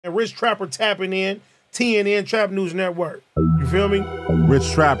the Rich Trapper tapping in, TNN Trap News Network. You feel me?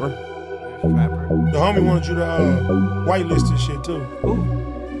 Rich Trapper. The homie wanted you to whitelist this shit too. Who?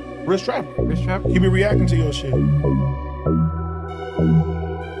 Rich Trapper. Rich Trapper? He be reacting to your shit.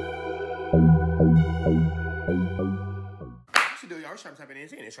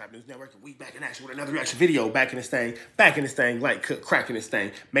 Trap News Network, and we back in action with another reaction video. Back in this thing, like cracking this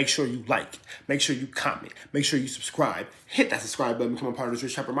thing. Make sure you like, make sure you comment, make sure you subscribe. Hit that subscribe button, become a part of this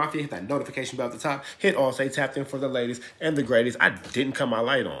Rich Trapper Mafia. Hit that notification bell at the top. Hit all, say tapped in for the latest and the greatest. I didn't cut my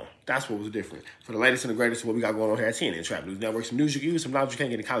light on. That's what was different. For the latest and the greatest, what we got going on here at TNN Trap News Network. Some news you can use, some knowledge you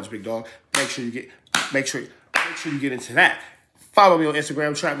can't get in college, big dog. Make sure you get into that. Follow me on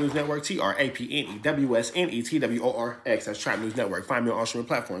Instagram, Trap News Network, TRAPNEWSNETWORX. That's Trap News Network. Find me on all streaming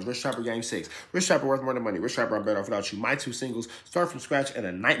platforms. Rich Trapper Gang 6. Rich Trapper Worth More Than Money. Rich Trapper I'm Better Off Without You. My two singles, Start From Scratch and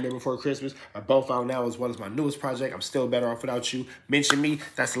A Nightmare Before Christmas, are both out now, as well as my newest project, I'm Still Better Off Without You. Mention me.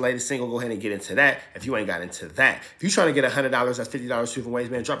 That's the latest single. Go ahead and get into that if you ain't got into that. If you're trying to get $100, that's $50 two different ways,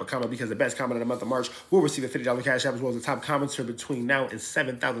 man. Drop a comment, because the best comment of the month of March will receive a $50 cash app, as well as the top commenter between now and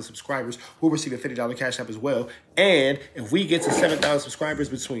 7,000 subscribers will receive a $50 cash app as well. And if we get to 7,000 subscribers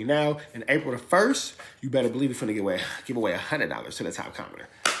between now and April the 1st, you better believe we're gonna give away $100 to the top commenter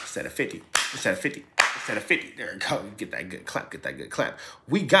instead of 50. There we go. Get that good clap.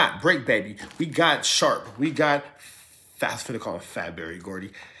 We got Bricc, baby. We got Sharp. We got fast finna call him Fat Berry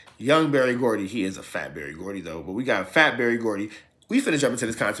Gordy. Young Berry Gordy. He is a Fat Berry Gordy though, but we got Fat Berry Gordy. We finna jump into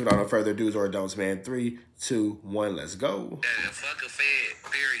this content without no further do's or don'ts, man. 3, 2, 1, let's go. Fuck a fed,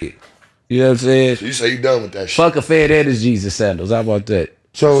 period. You know what I'm saying? So you say you done with that shit. Fuck a fed and his Jesus sandals. How about that?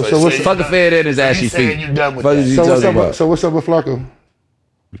 So what's fuck a fed and his ashy feet? You done with that. So what's up with Flakko?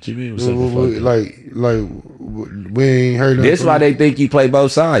 What you mean? What's up with Flakko? Like we ain't heard nothing. This why they think you play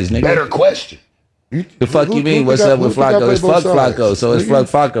both sides, nigga. Better question. The fuck you mean? What's up with Flakko? It's fuck Flakko, so it's fuck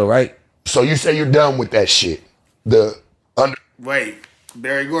Flakko, right? So you say you're done with that shit. Wait,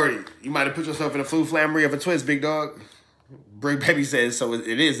 Berry Gordy, you might have put yourself in a flu flammery of a twist, big dog. Bricc Baby says, so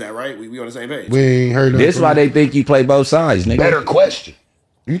it is that, right? We on the same page. We ain't heard nothing. This why they think you play both sides, nigga. Better question.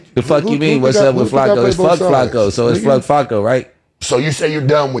 The fuck you mean? What's up with Flakko? It's fuck Flakko, so it's fuck Flakko, right? So you say you're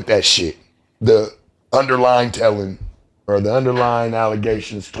done with that shit. The underlying telling or the underlying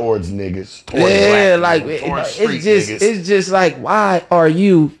allegations towards niggas. Yeah, like it's just like, why are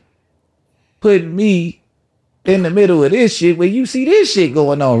you putting me in the middle of this shit when you see this shit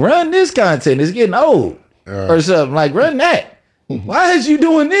going on? Run this content. It's getting old. Or something. Like, run that. Why is you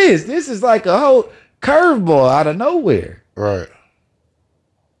doing this? This is like a whole curveball out of nowhere. Right.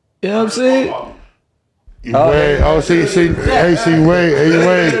 You know what I'm saying? Wait. Oh, see. Hey,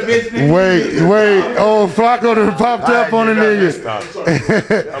 wait. Oh, Flakko done popped up on the nigga.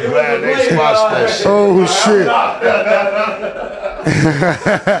 I'm glad they squashed that shit. Oh,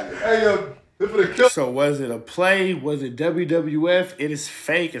 shit. So was it a play? Was it WWF? It is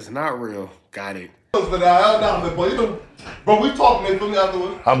fake. It's not real. Got it. Bro, we talked, man,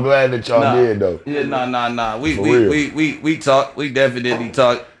 afterwards. I'm glad that y'all did though. Yeah, nah. We talked. We definitely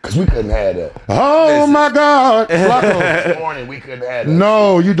talked. Cause we couldn't have that. Oh my God, Flakko. This morning we couldn't have that.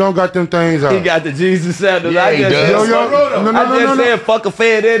 No, you don't got them things out. He got the Jesus sandals. Yeah, I just No. said fuck a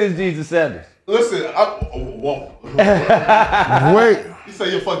fed and his Jesus sandals. Listen, wait. You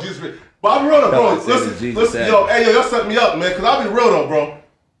say you fuck Jesus, but I'm real though, bro. Listen, yo, y'all set me up, man. Cause I'll be real though, bro.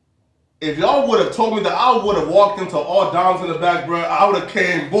 If y'all would have told me that, I would have walked into all dimes in the back, bro. I would have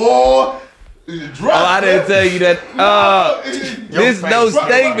came, boy. I didn't tell you that. There's no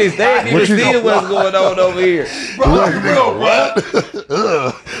statements. They ain't even seeing what's going on over here. Bro, I'm real, bro.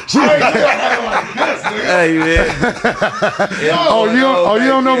 Hey, man. You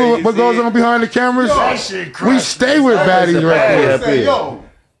don't know what goes on behind the cameras? We stay with baddies right here.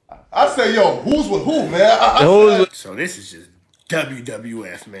 I say, who's with who, man? So this is just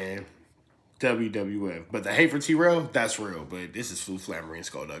WWF, man. WWF. But the hate for T-Rail, that's real. But this is flu flammery and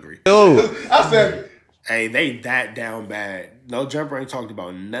skullduggery. I said, hey, they that down bad. No Jumper ain't talked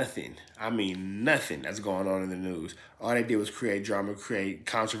about nothing. I mean, nothing that's going on in the news. All they did was create drama, create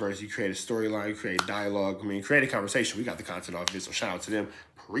controversy, create a storyline, create dialogue. I mean, create a conversation. We got the content off of it, so shout out to them.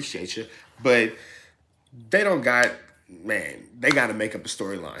 Appreciate you. But they don't got, man, they got to make up a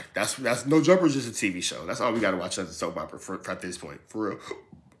storyline. That's No Jumper's just a TV show. That's all we got to watch as a soap opera at this point, for real.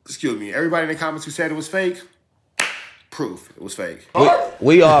 Excuse me. Everybody in the comments who said it was fake, proof it was fake.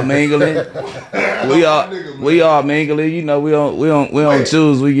 We all mingling. we all mingling. You know, we don't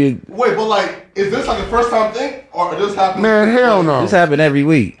choose. We get. Wait, but like, is this like a first time thing, or this happened? Man, hell no. This happen every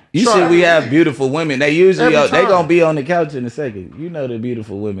week. You see, we have beautiful women. They usually they gonna be on the couch in a second. You know, the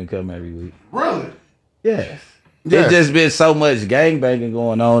beautiful women come every week. Really? Yes. It's just been so much gangbanging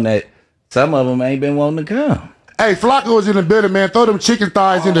going on that some of them ain't been wanting to come. Hey, Flakko is in the building, man. Throw them chicken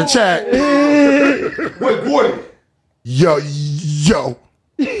thighs in the chat. Wait, Gordon. Yo.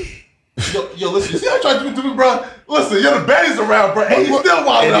 Yo, listen, you see how you trying to do me, bro? Listen, yo, the baddies around, bro. And he's still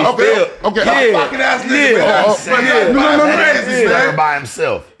wilding out, Okay. Fucking ass nigga, man. No, Crazy, man. by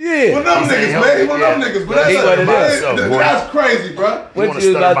himself. Yeah. One of them niggas, man. One of them niggas, but that's crazy, bro. What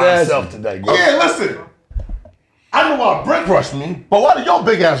you about to ask? Today, Yeah, listen. I know why Bricc rushed me, but why did your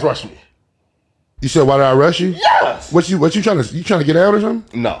big ass rush me? You said why did I rush you? Yes. What you trying to get out or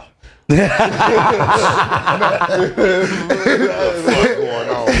something? No.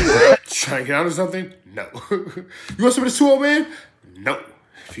 Trying to get out of something? No. You want some of this 2-0, man? No.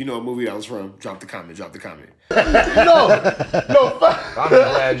 If you know what movie that was from, drop the comment. No facts. I'm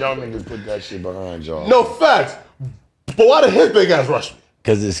glad y'all niggas put that shit behind y'all. No facts. But why did his big ass rush me?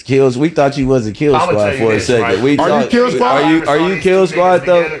 Cause it's kills. We thought you was a kill squad for a second. Right? Are you kill squad? Are you kill squad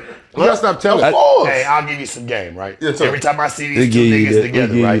though? You gotta stop telling. Hey, I'll give you some game, right? Yeah, every time I see these two you niggas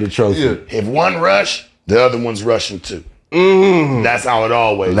together, give right? you the trophy. Yeah. If one rush, the other one's rushing too. That's how it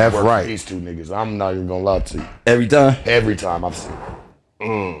always Left, works right. with these two niggas. I'm not even gonna lie to you. Every time. Every time I've seen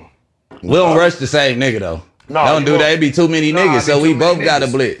it. We don't rush the same nigga though. No, Don't do that. It'd be too many niggas, so we both got a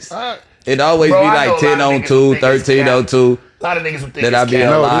blitz. It always be like 10 on 2, 13 on 2. A lot of niggas would think That I be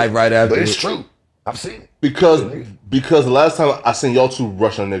on live right after. But it's true. I've seen it. Because the last time I seen y'all two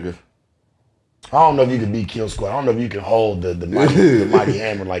rush a nigga. I don't know if you can beat Kill Squad. I don't know if you can hold the mighty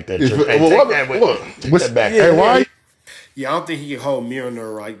hammer like that. Hey, take that back. Hey, why? Yeah, I don't think he can hold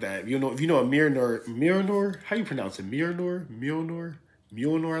Miranor like that. If you know a Miranor, how you pronounce it? Miranor,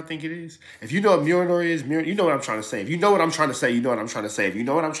 I think it is. If you know what Miranor is, you know what I'm trying to say. If you know what I'm trying to say, you know what I'm trying to say. If you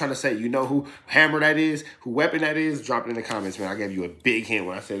know what I'm trying to say, you know who hammer that is, who weapon that is, drop it in the comments, man. I gave you a big hint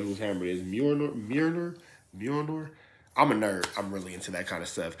when I said whose hammer it is. Miranor. I'm a nerd. I'm really into that kind of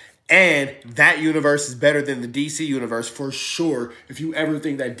stuff. And that universe is better than the DC universe for sure. If you ever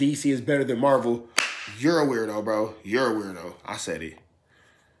think that DC is better than Marvel, you're a weirdo, bro. You're a weirdo. I said it.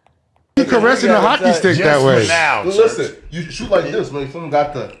 You caressing the hockey stick that way. Now, Listen, you shoot like this, man. Someone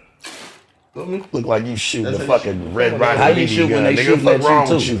got the. look like you shooting the fucking Red Rocket. How you shoot when they shooting What's wrong at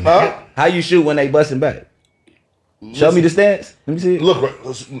you with too? you? Huh? How you shoot when they busting back? Show me the stance. Let me see it. Look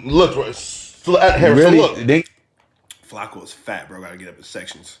right. So Really? look. They Flakko is fat, bro. Gotta get up in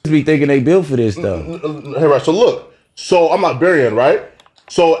sections. be thinking they built for this though. Hey, right. So look. So I'm Liberian, right?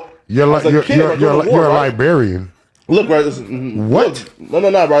 So You're as a kid, you're a right? librarian. Look, right. What? Look,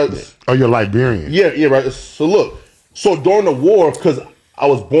 no, right. Oh, you're Liberian. Yeah, right. So look. So during the war, because I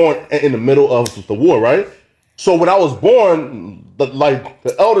was born in the middle of the war, right? So when I was born,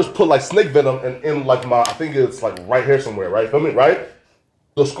 the elders put like snake venom in like I think it's like right here somewhere, right? Feel me? Right?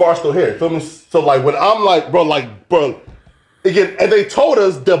 The scar's still here. Feel me? So like when I'm like, bro, again, and they told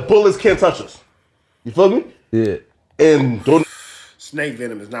us the bullets can't touch us. You feel me? Yeah. And Snake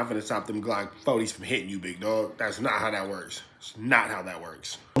venom is not gonna stop them Glock 40s from hitting you, big dog. That's not how that works. It's not how that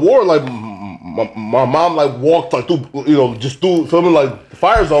works. war, like my mom like walked like through, just through filming like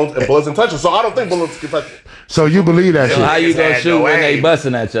fire zones and bullets and touch us. So I don't think bullets can touch it. So you believe that shit? How you gonna had shoot no when they aim.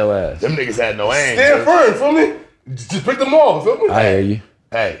 busting at your ass? Them niggas had no aim. Stand firm, feel me? Just pick them off, feel me? I hear you.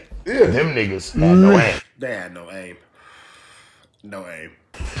 Hey, Yeah. them niggas had no aim. They had no aim. No aim.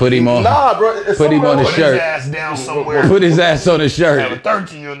 Put him on. Nah, bro. It's Put him on the Put shirt. his ass down somewhere. Put his ass on the Have a shirt.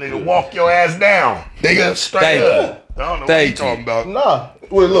 13-year-old nigga walk your ass down. Nigga, straight Thank up. I don't know what you talking about. Nah.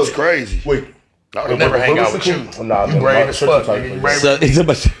 Wait, look. It's crazy. Wait. I would never hang out with you. Nah, You brave as fuck, nigga. You brave So, it's a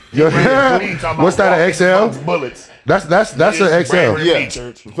bunch. What's that, an XL? Bullets. That's an XL. Yeah.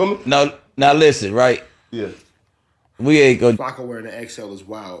 You feel me? No, now listen, right? Yeah. We ain't gonna. Flakko wearing an XL is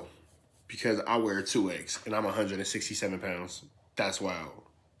wild because I wear a 2X and I'm 167 pounds. That's wild.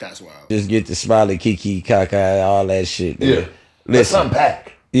 That's wild. Just get the smiley, kiki, caca, all that shit. Man. Yeah. Let's Listen.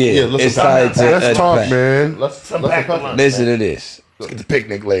 unpack. Yeah, let's it's unpack. time to Let's talk, unpack. man. Let's Unpack the unpack. lunch. Listen to this. Let's get the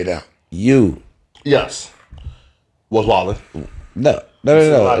picnic laid out. You. Yes. Was wildin'. No.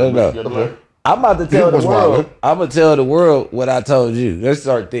 Okay. I'm about to tell You the was world. wildin'. I'm gonna tell the world what I told you. Let's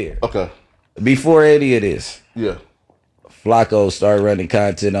start there. Okay. Before any of this, Yeah. Flakko started running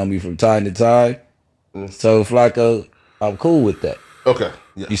content on me from time to time. So Flakko, I'm cool with that. Okay.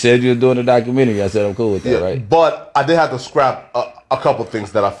 Yeah. You said you were doing a documentary. I said I'm cool with that, Yeah. right? But I did have to scrap a couple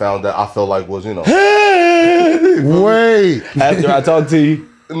things that I found that I felt like was, Wait. After I talked to you,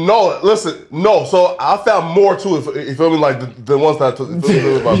 No, listen, no. So I found more to it. You feel me? Like the ones that I took.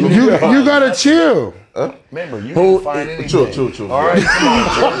 You gotta chill. Remember, you didn't find anything. True. All right,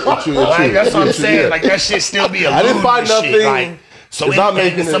 come on. True. Like, that's what I'm saying. Like, that shit still be a I didn't find nothing. Like, So it's not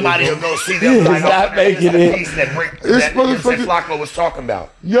making somebody it. will go see them. Like, not making it. Piece that motherfucker- Flakko was talking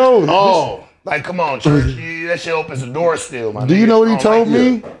about. Yo, Like, come on, church. That shit opens the door still, my do you nigga. know what he I don't told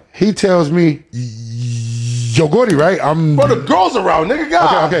like me? He tells me, yo, Gordy, right? Bro, the girls around, nigga.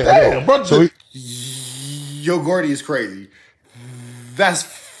 God Okay. damn, bro. So Yo, Gordy is crazy. That's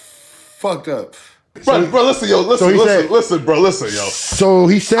fucked up. bro, listen, yo, listen, bro, listen, yo. so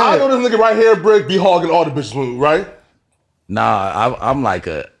he said, I know this nigga right here, Bricc, be hogging all the bitches, right? Nah, I'm like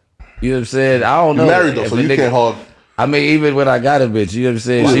a, you know what I'm saying? I don't know. You married though, if so a you nigga- can't hog. I mean, even when I got a bitch, you know what I'm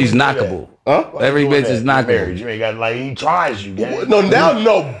saying? She's knockable. Huh? Every bitch is knockable. You ain't got, like, he tries you, gang. No, now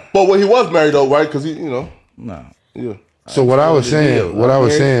no. But when he was married though, right? Because he, you know, No. yeah. so what I was saying,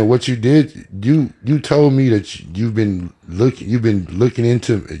 deal. what you did, you told me that you've been looking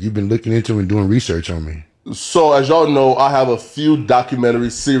into and doing research on me. So as y'all know, I have a few documentary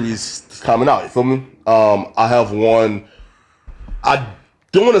series coming out. You feel me? I have one. I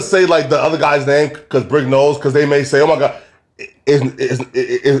don't want to say like the other guy's name because Bricc knows, because they may say, "Oh my god,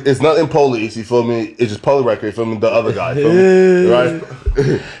 it's nothing police." You feel me? It's just Poly Record. You feel me? The other guy. Feel me?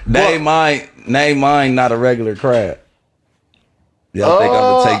 Right? Name mine, not a regular crab. Y'all think I'm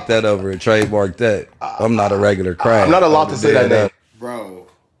gonna take that over and trademark that? I'm not a regular crab. I'm not allowed to say that name. Bro,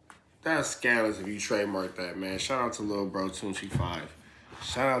 that's scandalous if you trademark that, man. Shout out to Lil Bro Tunchi 5.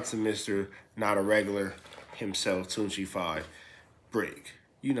 Shout out to Mr. Not a Regular himself, Tunchi 5. Bricc,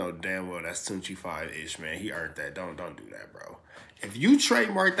 you know damn well that's Tunchi 5-ish, man. He earned that. Don't do that, bro. If you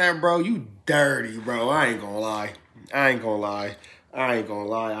trademark that, bro, you dirty, bro. I ain't gonna lie.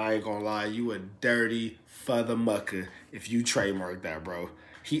 You a dirty father mucker if you trademark that, bro.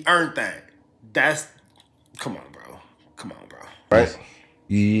 He earned that. Come on, bro. Right?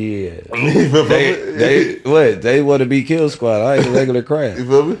 Yeah. They want to be Kill Squad. I ain't a regular crab. You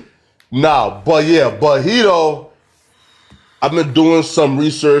feel me? Nah, but he though, I've been doing some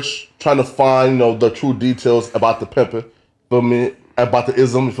research trying to find, you know, the true details about the pimping, feel me? About the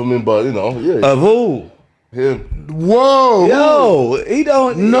ism, you feel me? But you know, yeah. Of who? Him. Whoa, Yo, he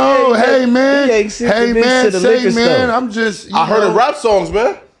don't. no, hey man, say man. I'm just. I heard of rap songs,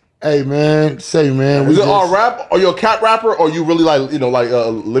 man. Hey man, say man. Is it all rap? Are you a cat rapper, or you really like, you know, like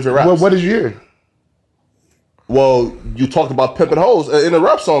living raps? What did you hear? Well, you talked about pimping hoes in the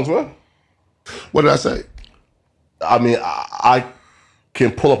rap songs, man. What did I say? I mean, I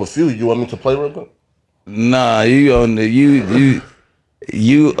can pull up a few. You want me to play real quick? Nah, you on the you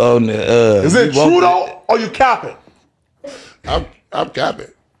on the. Is it true though, or you capping? I'm capping.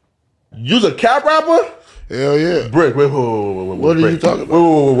 You's a cap rapper? Hell yeah. Bricc, wait. What are you talking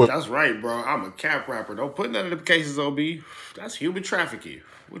about? Wait. That's right, bro. I'm a cap rapper. Don't put none of them cases on me. That's human trafficking.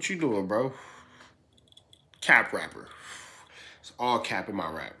 What you doing, bro? Cap rapper. It's all cap in my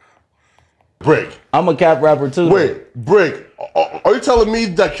rap. Bricc. I'm a cap rapper too. Wait, Bricc. Are you telling me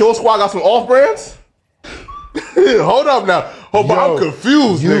that Kill Squad got some off brands? Hold up now. I'm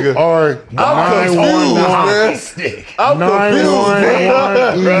confused, nigga. I'm confused, man. I'm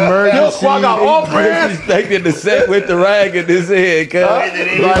confused, man. Kill Squad got off brands. He's taking the set with the rag in his head, cuz.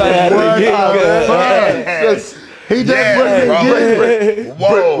 He just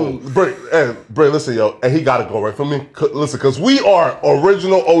Bricc, listen, yo, and he gotta go, right? For me, listen, because we are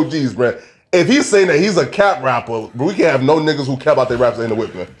original OGs, man. If he's saying that he's a cap rapper, we can't have no niggas who cap out their raps in the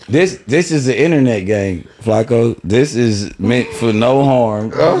whip, man. This is an internet game, Flakko. This is meant for no harm.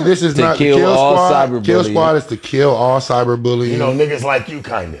 This is to not kill all cyberbullying. Kill Squad is to kill all cyberbullying. You know, niggas like you,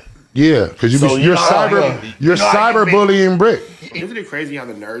 kind of. Yeah, because you're cyberbullying Bricc. Isn't it crazy how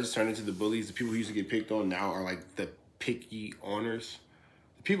the nerds turn into the bullies? The people who used to get picked on now are like the picky honors.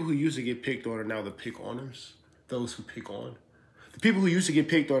 The people who used to get picked on are now the pick honors. Those who pick on. The people who used to get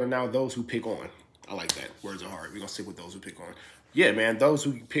picked on are now those who pick on. I like that. Words are hard. We're gonna stick with those who pick on. Yeah, man. Those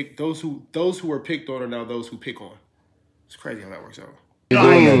who were picked on are now those who pick on. It's crazy how that works out.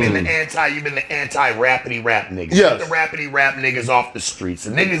 You've been the anti-rappity rap niggas. Yes. Get the rappity rap niggas off the streets.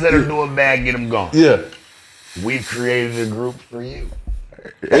 The niggas that are doing bad, get them gone. Yeah. We've created a group for you.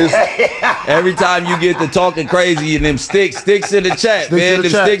 Every time you get to talking crazy and them sticks in the chat, man. Them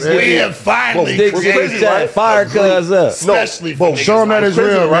sticks get We have finally sticks in the created chat. Fire cuz up. especially for niggas Show him that like it's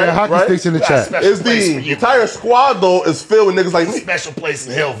real, right? man. Hockey Right? sticks in the Got a chat. special It's place for the you. entire squad, though, is filled with niggas like me. Special place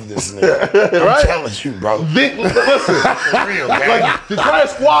in hell for this nigga. Right? I'm telling you, bro. Listen, For real, man. like, the entire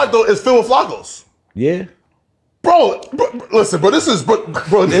squad, though, is filled with Flakkos. Yeah. Bro, listen, bro, this is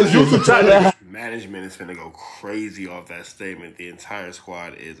YouTube channel. Management is finna go crazy off that statement. The entire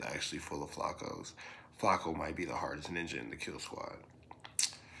squad is actually full of Flakkos. Flakko might be the hardest ninja in the kill squad.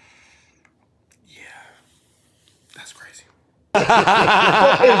 Yeah. That's crazy.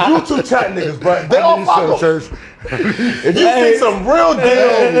 YouTube chat niggas, bro. They all Flakko. If you think some real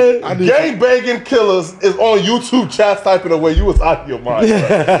deal gang banging killers is on YouTube chat typing away, you was out of your mind.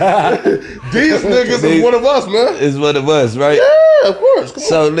 These niggas is one of us, man. Is one of us, right? Yeah, of course.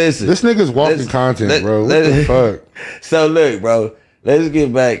 So listen, this nigga's walking content, bro. What the fuck? So look, bro. Let's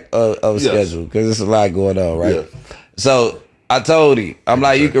get back on schedule because there's a lot going on, right? Yeah. So I told him, I'm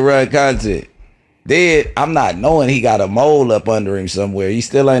like, you can run content. Then I'm not knowing he got a mole up under him somewhere. He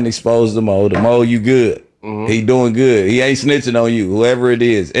still ain't exposed the mole. The mole, you good. He doing good. He ain't snitching on you, whoever it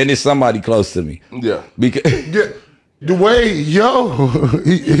is. And it's somebody close to me. Yeah. Because the way,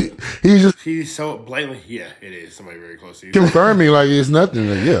 he's so blatantly, it is somebody very close to you. Confirming like it's nothing.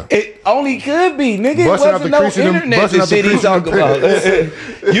 It only could be, nigga. It wasn't no internet, the shit he talking about.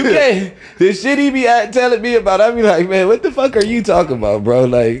 You can't, the shit he be telling me about, I be like, man, what the fuck are you talking about, bro?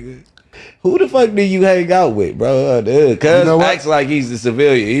 Like, who the fuck do you hang out with, bro? Cuz acts like he's a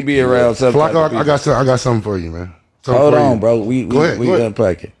civilian. He be around something. Flakko, I got something for you, man. Hold on, bro. We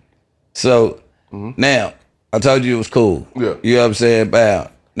unpack it. So now I told you it was cool. Yeah. You know what I'm saying?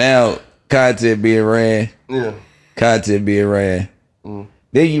 Bow. Now content being ran. Yeah. Content being ran. Then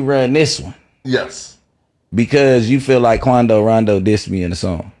you run this one. Yes. Because you feel like Quando Rondo dissed me in the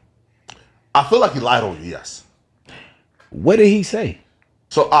song. I feel like he lied on you, yes. What did he say?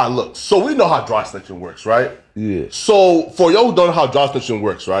 So, look. So, we know how dry snitching works, right? Yeah. So, for y'all who don't know how dry snitching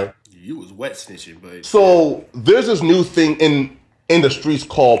works, right? You was wet snitching, but... So, there's this new thing in the streets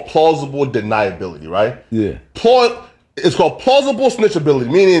called plausible deniability, right? Yeah. It's called plausible snitchability,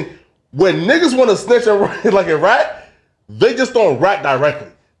 meaning when niggas want to snitch like a rat, they just don't rat directly.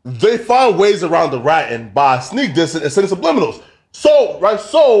 They find ways around the rat and by sneak dissing and sending subliminals. So, right,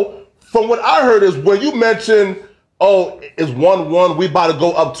 so, from what I heard is when you mention... oh, it's 1-1, we about to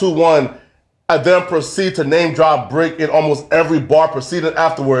go up 2-1, and then proceed to name drop Bricc in almost every bar proceeding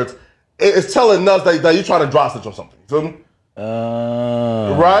afterwards. It's telling us that you trying to drop snitch on something. You feel me?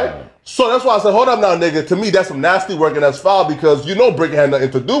 Right? So that's why I said, hold up now, nigga. To me, that's some nasty work and that's foul because you know Bricc had nothing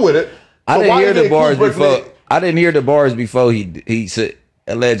to do with it. So I didn't hear the bars before. I didn't hear the bars before he said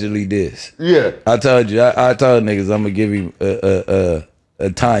allegedly this. Yeah. I told you. I told niggas I'm gonna give you a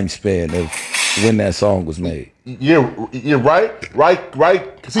time span of when that song was made. Yeah, right.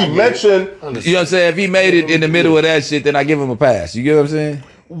 Because he mentioned... You know what I'm saying? If he made it in the middle of that shit, then I give him a pass. You get what I'm saying?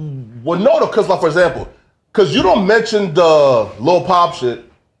 Well, no, because, like, for example, because you don't mention the Lil Pop shit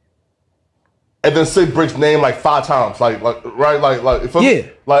and then say Brick's name like 5 times. Like, yeah.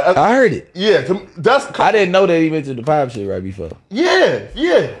 Like, I heard it. Yeah, that's... I didn't know that he mentioned the Pop shit right before. Yeah.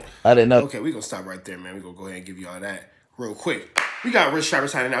 I didn't know. Okay, we're going to stop right there, man. We're going to go ahead and give you all that real quick. We got Rich Trapper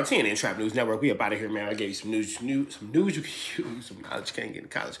signing out. TNN Trap News Network. We up out of here, man. I gave you some news you can use, some knowledge you can't get in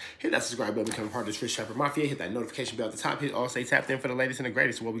college. Hit that subscribe button, become a part of this Rich Trapper Mafia. Hit that notification bell at the top. Hit all, stay tapped in for the latest and the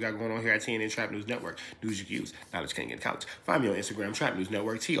greatest of what we got going on here at TNN Trap News Network. News you can use, knowledge you can't get in college. Find me on Instagram, Trap News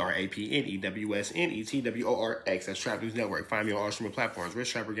Network, TRAPNEWSNETWORX. That's Trap News Network. Find me on all streaming platforms.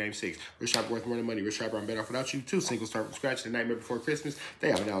 Rich Trapper Game 6. Rich Trapper Worth More Than Money. Rich Trapper I'm Better Off Without You. 2 singles start from scratch. The Nightmare Before Christmas. They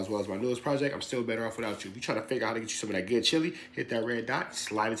have it now as well as my newest project. I'm Still Better Off Without You. If you're trying to figure out how to get you some of that good chili, hit that red dot.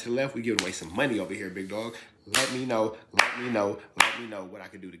 Slide it to the left. We giving away some money over here, big dog. Let me know what I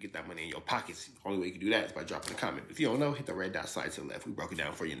can do to get that money in your pockets. The only way you can do that is by dropping a comment. If you don't know, hit the red dot, slide to the left. We broke it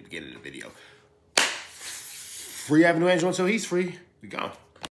down for you in the beginning of the video. Free Avenue Angel until he's free. We gone.